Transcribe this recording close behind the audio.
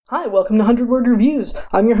Hi, welcome to 100 Word Reviews.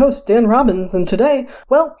 I'm your host, Dan Robbins, and today,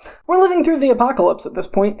 well, we're living through the apocalypse at this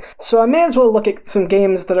point, so I may as well look at some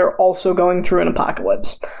games that are also going through an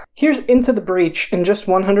apocalypse. Here's Into the Breach in just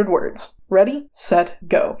 100 words. Ready, set,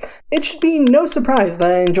 go. It should be no surprise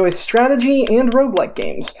that I enjoy strategy and roguelike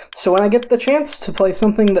games, so when I get the chance to play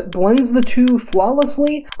something that blends the two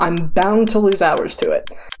flawlessly, I'm bound to lose hours to it.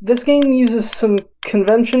 This game uses some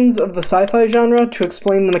conventions of the sci-fi genre to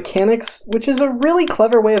explain the mechanics, which is a really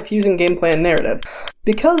clever way of fusing gameplay and narrative.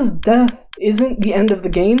 Because death isn't the end of the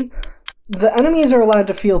game, the enemies are allowed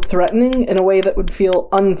to feel threatening in a way that would feel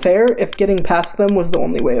unfair if getting past them was the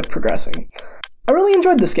only way of progressing. I really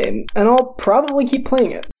enjoyed this game, and I'll probably keep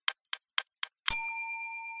playing it.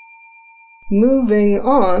 Moving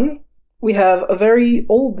on, we have a very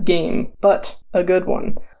old game, but a good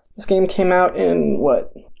one. This game came out in,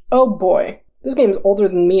 Oh boy. This game is older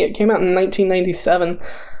than me. It came out in 1997.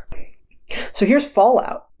 So here's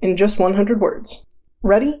Fallout in just 100 words.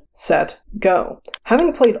 Ready, set, go.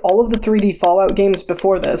 Having played all of the 3D Fallout games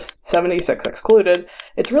before this, 76 excluded,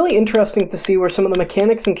 it's really interesting to see where some of the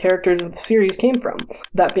mechanics and characters of the series came from.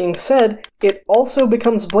 That being said, it also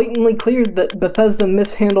becomes blatantly clear that Bethesda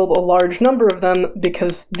mishandled a large number of them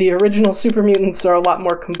because the original super mutants are a lot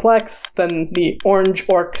more complex than the orange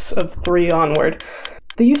orcs of 3 onward.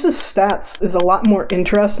 The use of stats is a lot more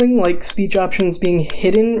interesting, like speech options being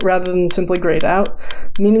hidden rather than simply grayed out,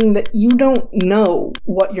 meaning that you don't know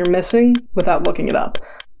what you're missing without looking it up.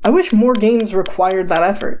 I wish more games required that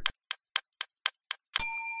effort.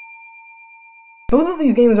 Both of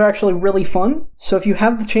these games are actually really fun, so if you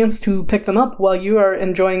have the chance to pick them up while you are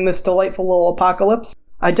enjoying this delightful little apocalypse,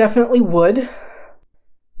 I definitely would.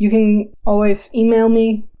 You can always email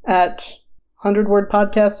me at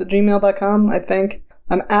 100wordpodcast@gmail.com, I think.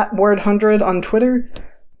 I'm at Word100 on Twitter,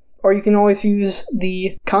 or you can always use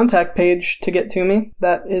the contact page to get to me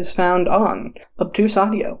that is found on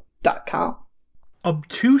obtuseaudio.com.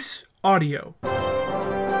 Obtuse Audio.